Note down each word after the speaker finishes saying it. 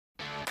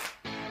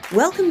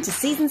Welcome to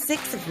Season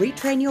 6 of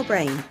Retrain Your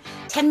Brain.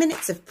 10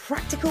 minutes of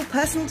practical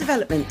personal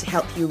development to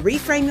help you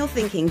reframe your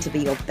thinking to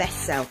be your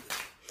best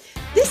self.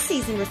 This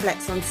season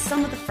reflects on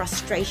some of the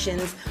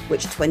frustrations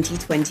which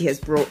 2020 has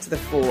brought to the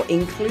fore,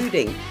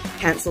 including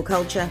cancel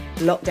culture,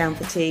 lockdown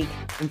fatigue,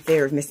 and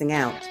fear of missing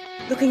out.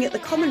 Looking at the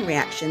common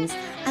reactions,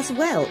 as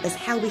well as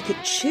how we could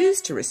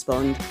choose to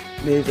respond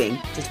moving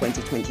to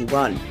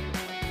 2021.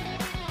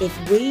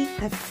 If we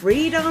have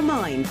freed our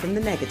mind from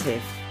the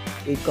negative,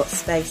 we've got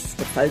space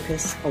to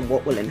focus on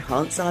what will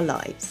enhance our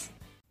lives.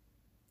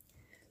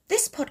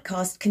 This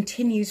podcast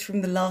continues from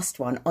the last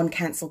one on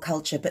cancel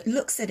culture, but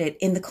looks at it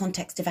in the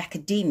context of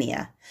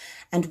academia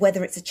and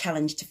whether it's a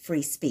challenge to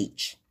free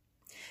speech.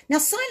 Now,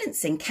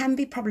 silencing can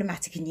be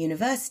problematic in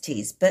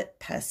universities, but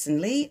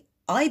personally,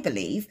 I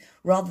believe,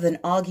 rather than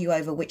argue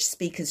over which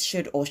speakers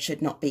should or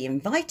should not be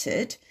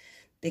invited,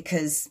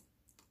 because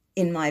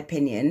in my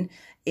opinion,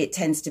 it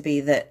tends to be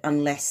that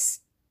unless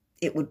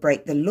it would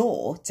break the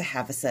law to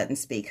have a certain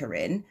speaker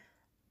in,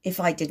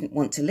 if I didn't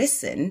want to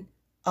listen,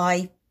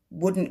 I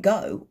wouldn't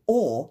go,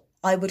 or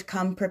I would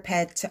come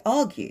prepared to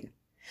argue.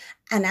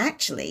 And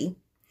actually,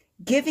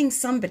 giving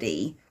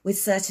somebody with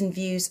certain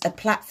views a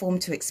platform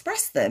to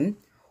express them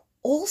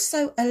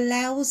also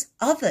allows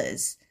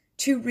others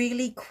to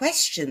really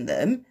question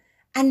them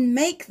and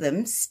make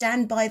them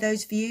stand by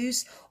those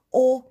views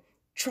or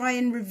try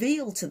and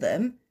reveal to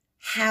them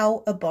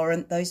how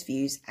abhorrent those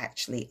views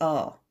actually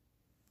are.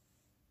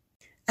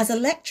 As a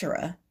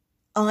lecturer,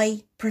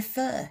 I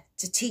prefer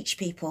to teach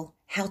people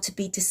how to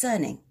be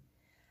discerning,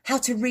 how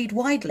to read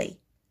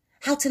widely,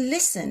 how to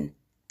listen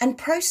and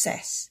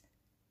process,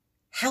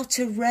 how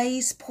to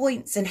raise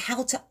points and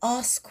how to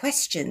ask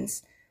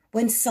questions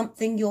when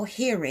something you're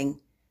hearing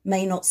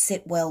may not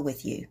sit well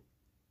with you.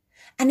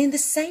 And in the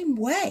same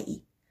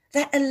way,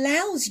 that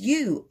allows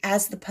you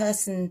as the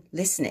person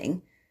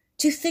listening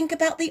to think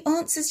about the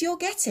answers you're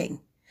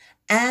getting.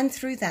 And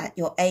through that,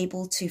 you're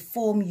able to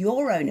form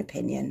your own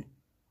opinion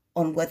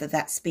on whether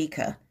that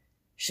speaker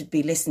should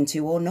be listened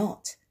to or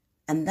not.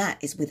 And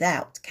that is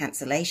without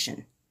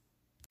cancellation.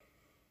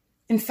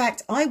 In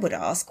fact, I would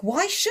ask,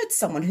 why should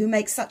someone who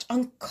makes such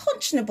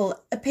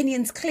unconscionable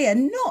opinions clear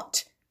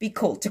not be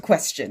called to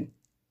question?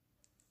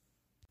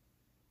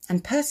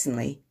 And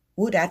personally,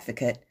 would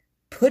advocate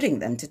putting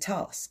them to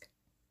task.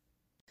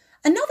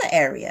 Another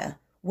area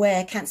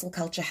where cancel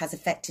culture has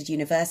affected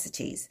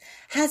universities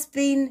has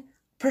been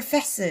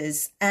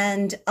professors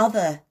and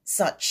other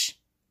such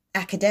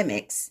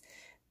academics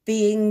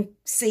being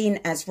seen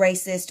as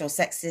racist or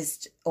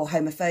sexist or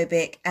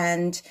homophobic,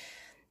 and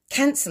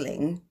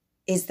cancelling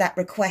is that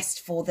request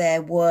for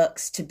their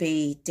works to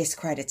be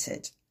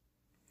discredited.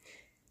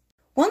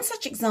 One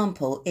such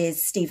example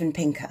is Steven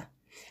Pinker,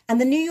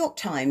 and the New York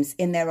Times,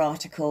 in their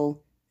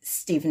article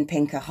Steven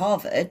Pinker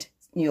Harvard,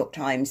 New York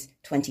Times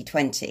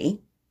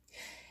 2020,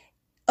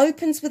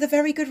 opens with a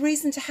very good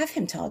reason to have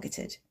him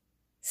targeted.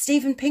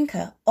 Steven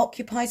Pinker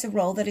occupies a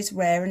role that is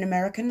rare in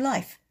American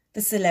life,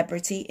 the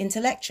celebrity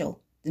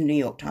intellectual, the New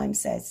York Times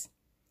says.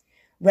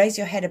 Raise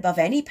your head above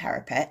any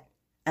parapet,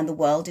 and the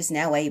world is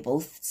now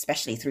able,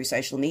 especially through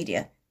social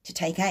media, to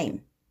take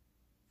aim.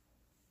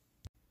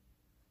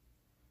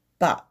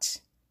 But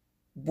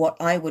what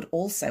I would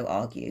also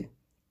argue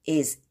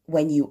is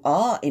when you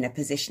are in a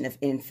position of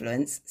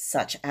influence,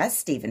 such as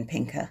Steven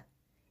Pinker,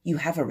 you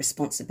have a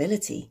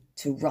responsibility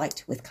to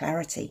write with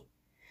clarity.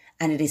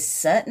 And it is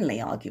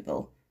certainly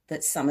arguable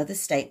that some of the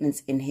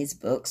statements in his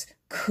books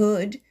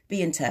could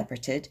be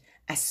interpreted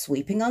as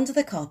sweeping under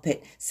the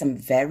carpet some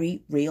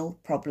very real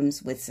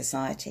problems with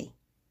society.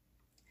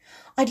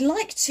 I'd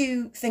like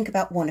to think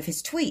about one of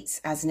his tweets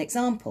as an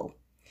example.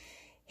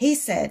 He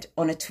said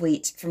on a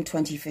tweet from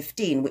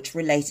 2015, which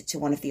related to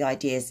one of the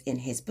ideas in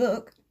his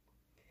book,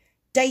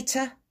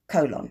 data,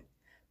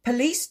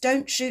 police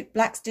don't shoot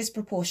blacks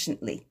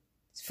disproportionately,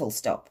 full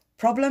stop.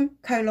 Problem,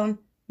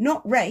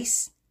 not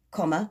race,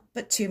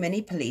 but too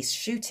many police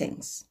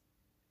shootings.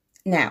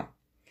 Now,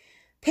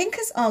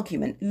 Pinker's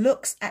argument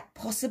looks at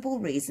possible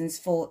reasons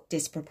for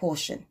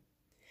disproportion.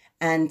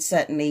 And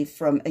certainly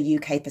from a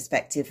UK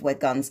perspective where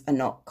guns are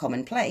not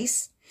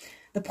commonplace,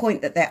 the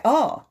point that there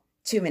are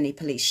too many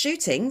police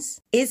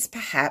shootings is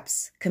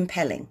perhaps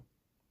compelling.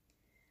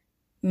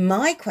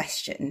 My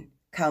question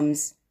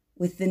comes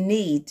with the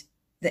need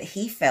that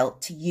he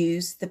felt to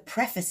use the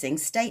prefacing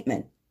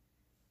statement,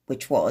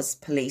 which was,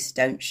 police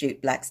don't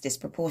shoot blacks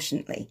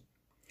disproportionately.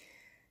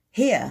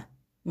 Here,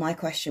 my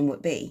question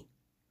would be,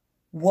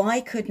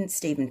 why couldn't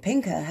Steven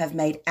Pinker have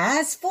made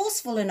as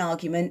forceful an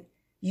argument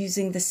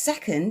using the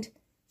second,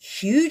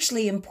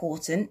 hugely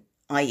important,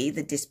 i.e.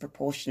 the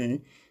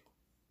disproportion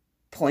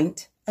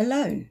point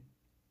alone?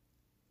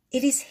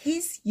 It is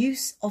his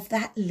use of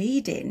that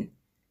lead-in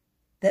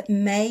that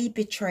may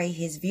betray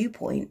his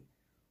viewpoint,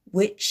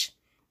 which,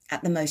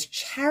 at the most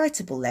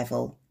charitable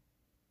level,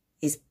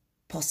 is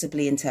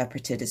possibly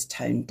interpreted as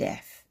tone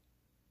deaf.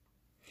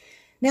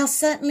 Now,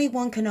 certainly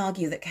one can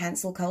argue that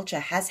cancel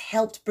culture has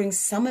helped bring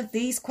some of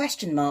these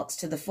question marks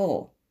to the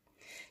fore.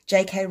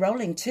 J.K.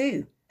 Rowling,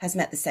 too, has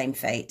met the same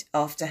fate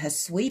after her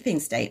sweeping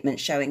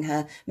statement showing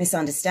her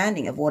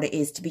misunderstanding of what it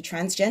is to be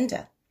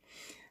transgender.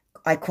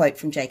 I quote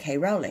from J.K.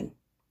 Rowling.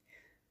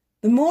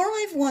 The more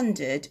I've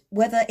wondered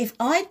whether if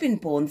I'd been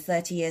born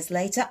 30 years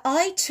later,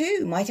 I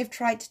too might have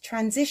tried to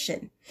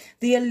transition.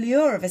 The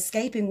allure of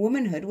escaping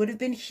womanhood would have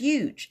been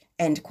huge,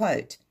 end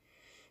quote.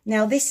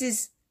 Now, this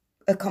is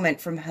a comment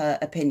from her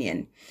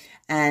opinion,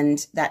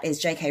 and that is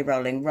J.K.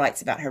 Rowling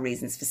writes about her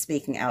reasons for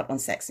speaking out on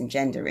sex and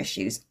gender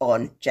issues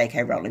on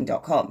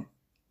jkrowling.com.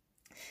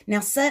 Now,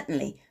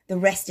 certainly, the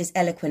rest is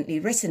eloquently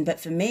written,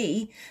 but for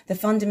me, the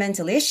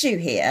fundamental issue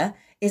here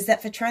is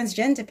that for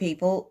transgender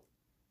people,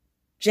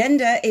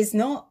 gender is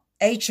not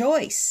a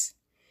choice.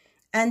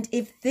 And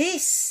if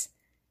this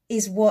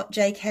is what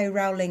J.K.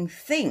 Rowling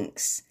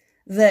thinks,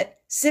 that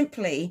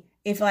simply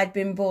if I'd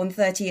been born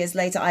 30 years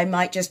later, I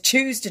might just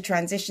choose to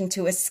transition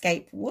to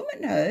escape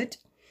womanhood,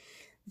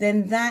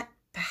 then that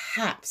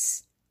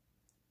perhaps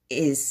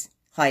is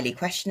highly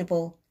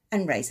questionable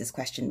and raises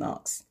question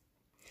marks.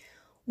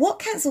 What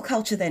cancel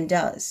culture then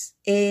does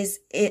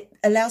is it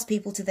allows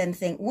people to then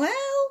think,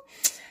 well,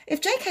 if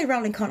J.K.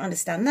 Rowling can't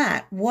understand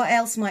that, what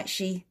else might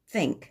she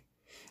think?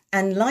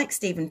 And like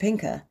Steven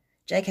Pinker,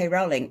 J.K.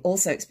 Rowling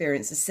also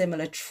experienced a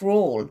similar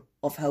trawl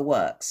of her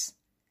works.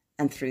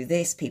 And through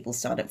this, people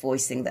started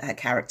voicing that her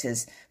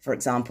characters, for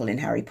example, in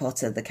Harry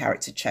Potter, the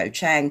character Cho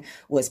Chang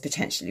was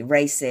potentially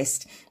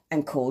racist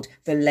and called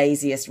the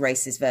laziest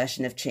racist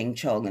version of Ching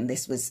Chong. And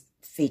this was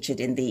featured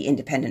in the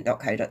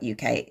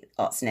independent.co.uk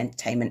arts and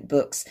entertainment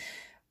books.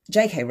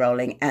 J.K.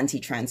 Rowling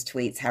anti-trans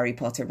tweets Harry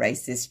Potter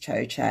racist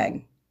Cho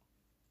Chang.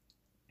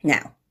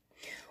 Now,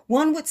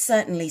 one would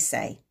certainly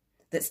say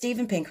that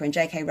Steven Pinker and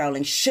J.K.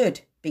 Rowling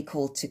should be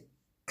called to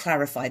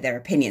clarify their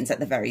opinions at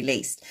the very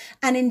least.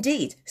 And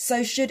indeed,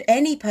 so should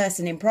any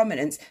person in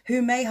prominence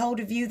who may hold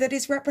a view that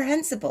is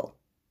reprehensible.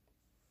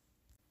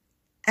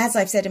 As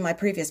I've said in my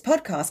previous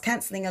podcast,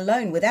 cancelling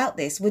alone without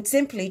this would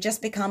simply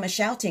just become a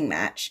shouting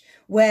match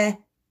where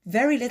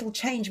very little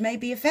change may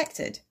be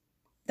affected.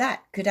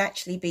 That could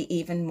actually be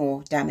even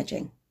more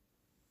damaging.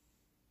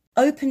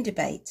 Open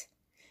debate,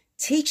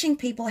 teaching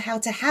people how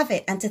to have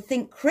it and to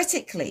think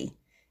critically,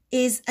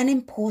 is an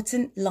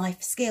important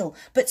life skill,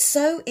 but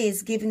so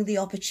is giving the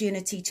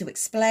opportunity to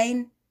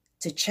explain,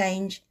 to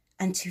change,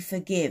 and to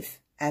forgive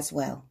as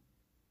well.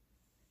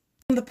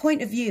 From the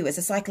point of view as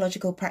a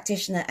psychological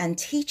practitioner and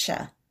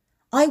teacher,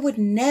 I would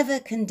never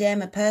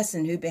condemn a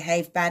person who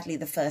behaved badly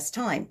the first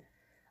time.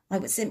 I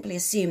would simply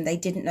assume they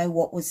didn't know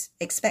what was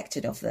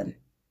expected of them.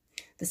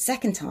 The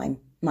second time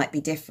might be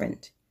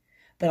different,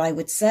 but I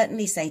would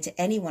certainly say to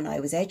anyone I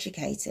was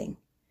educating,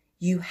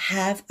 you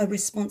have a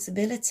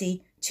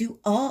responsibility to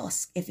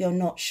ask if you're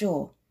not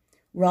sure,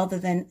 rather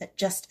than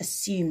just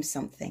assume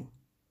something.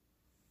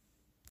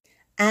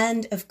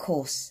 And of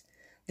course,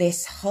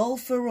 this whole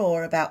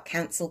furore about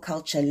cancel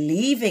culture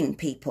leaving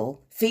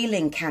people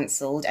feeling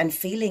cancelled and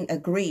feeling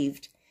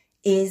aggrieved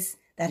is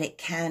that it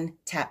can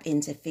tap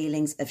into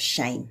feelings of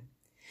shame.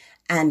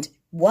 And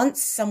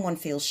once someone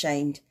feels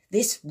shamed,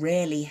 this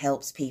rarely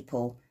helps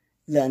people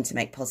learn to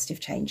make positive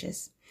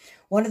changes.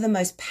 One of the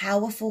most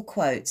powerful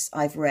quotes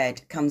I've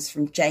read comes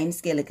from James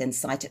Gilligan,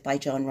 cited by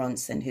Jon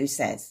Ronson, who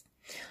says,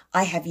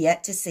 "I have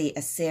yet to see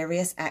a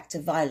serious act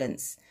of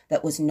violence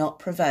that was not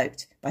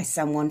provoked by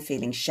someone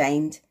feeling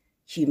shamed,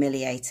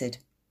 humiliated,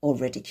 or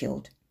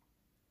ridiculed."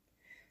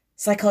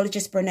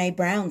 Psychologist Brené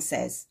Brown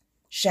says,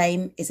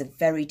 shame is a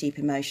very deep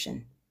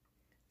emotion.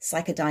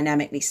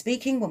 Psychodynamically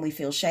speaking, when we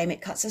feel shame,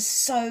 it cuts us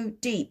so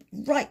deep,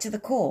 right to the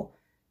core.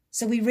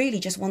 So we really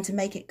just want to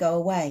make it go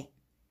away.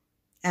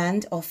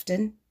 And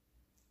often,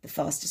 the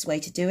fastest way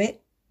to do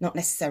it, not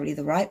necessarily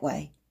the right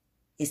way,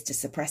 is to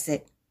suppress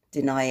it,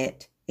 deny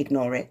it,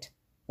 ignore it,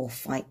 or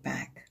fight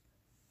back.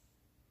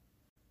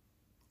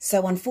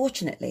 So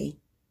unfortunately,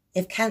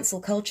 if cancel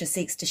culture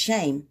seeks to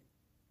shame,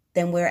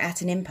 then we're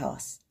at an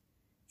impasse.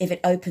 If it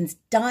opens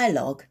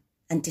dialogue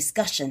and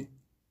discussion,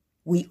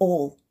 we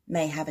all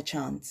may have a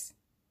chance.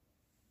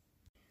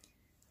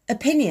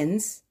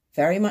 Opinions,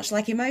 very much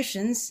like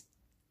emotions,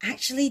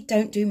 actually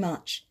don't do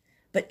much,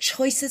 but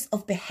choices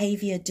of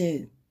behaviour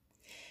do.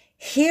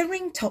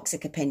 Hearing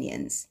toxic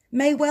opinions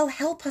may well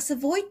help us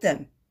avoid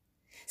them.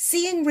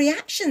 Seeing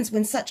reactions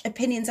when such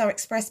opinions are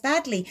expressed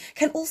badly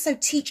can also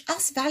teach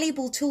us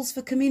valuable tools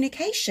for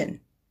communication.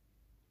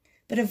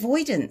 But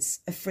avoidance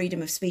of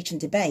freedom of speech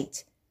and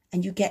debate,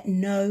 and you get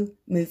no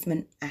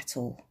movement at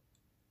all.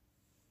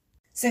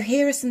 So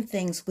here are some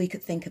things we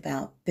could think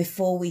about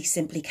before we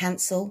simply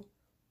cancel,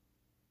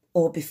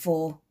 or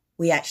before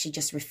we actually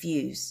just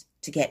refuse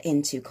to get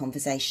into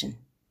conversation.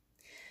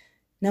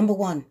 Number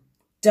one,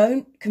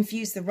 don't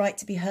confuse the right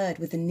to be heard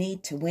with the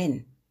need to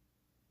win.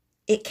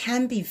 It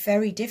can be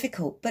very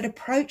difficult, but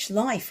approach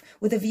life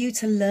with a view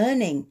to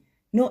learning,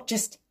 not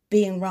just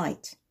being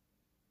right.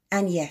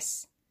 And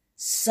yes,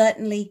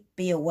 certainly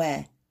be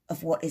aware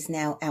of what is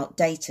now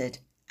outdated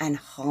and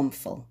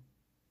harmful.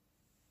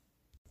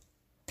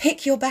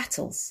 Pick your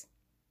battles.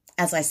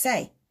 As I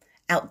say,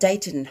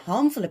 outdated and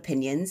harmful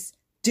opinions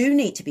do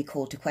need to be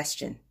called to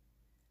question.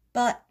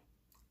 But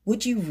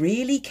Would you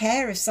really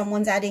care if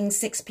someone's adding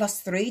 6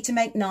 plus 3 to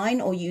make 9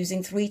 or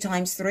using 3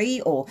 times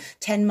 3 or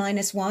 10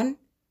 minus 1?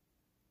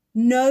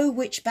 Know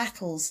which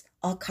battles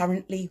are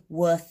currently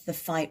worth the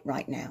fight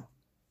right now.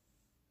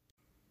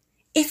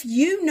 If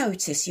you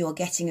notice you're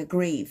getting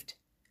aggrieved,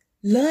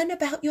 learn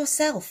about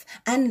yourself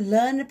and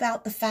learn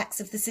about the facts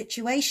of the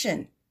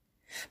situation.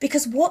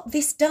 Because what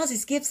this does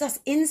is gives us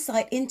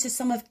insight into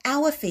some of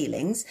our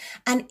feelings,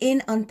 and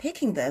in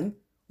unpicking them,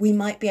 we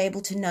might be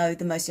able to know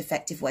the most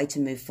effective way to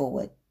move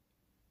forward.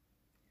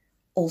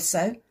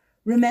 Also,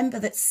 remember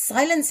that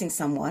silencing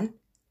someone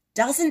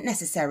doesn't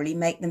necessarily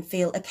make them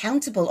feel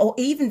accountable or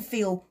even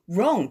feel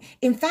wrong.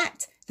 In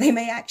fact, they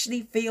may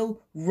actually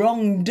feel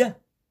wronged.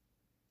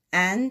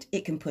 And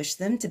it can push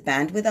them to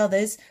band with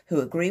others who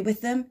agree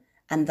with them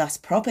and thus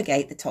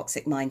propagate the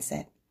toxic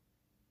mindset.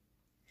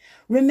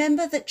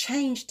 Remember that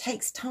change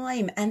takes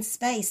time and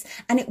space,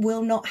 and it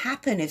will not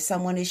happen if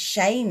someone is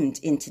shamed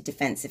into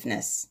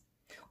defensiveness.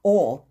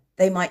 Or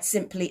they might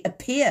simply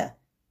appear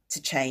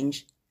to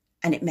change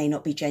and it may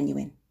not be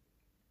genuine.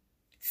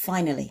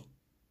 Finally,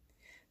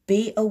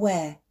 be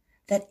aware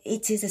that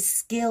it is a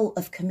skill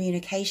of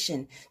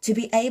communication to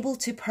be able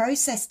to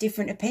process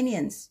different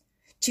opinions,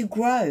 to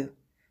grow,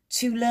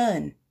 to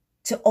learn,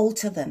 to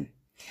alter them.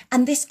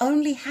 And this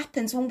only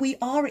happens when we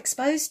are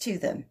exposed to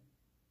them.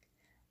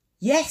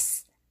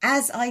 Yes,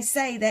 as I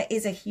say, there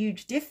is a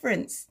huge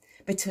difference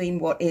between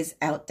what is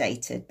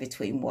outdated,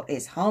 between what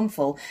is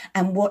harmful,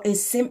 and what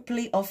is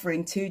simply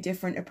offering two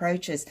different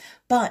approaches.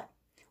 But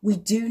we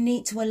do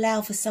need to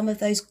allow for some of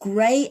those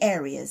grey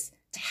areas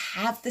to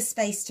have the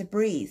space to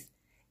breathe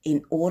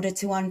in order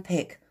to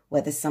unpick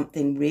whether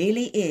something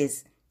really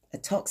is a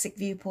toxic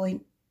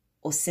viewpoint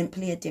or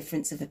simply a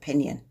difference of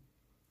opinion.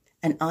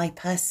 And I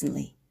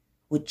personally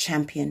would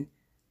champion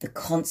the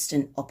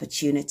constant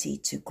opportunity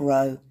to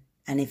grow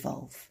and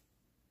evolve.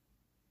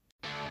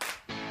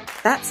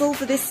 That's all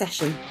for this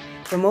session.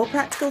 For more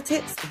practical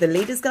tips, The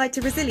Leader's Guide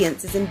to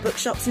Resilience is in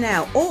bookshops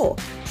now, or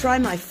try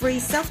my free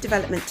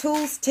self-development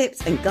tools,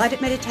 tips and guided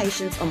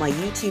meditations on my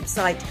YouTube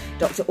site,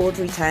 Dr.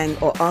 Audrey Tang,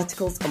 or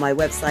articles on my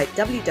website,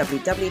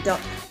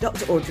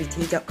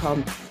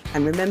 www.draudreyt.com.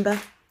 And remember,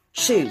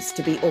 choose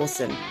to be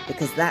awesome,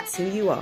 because that's who you are.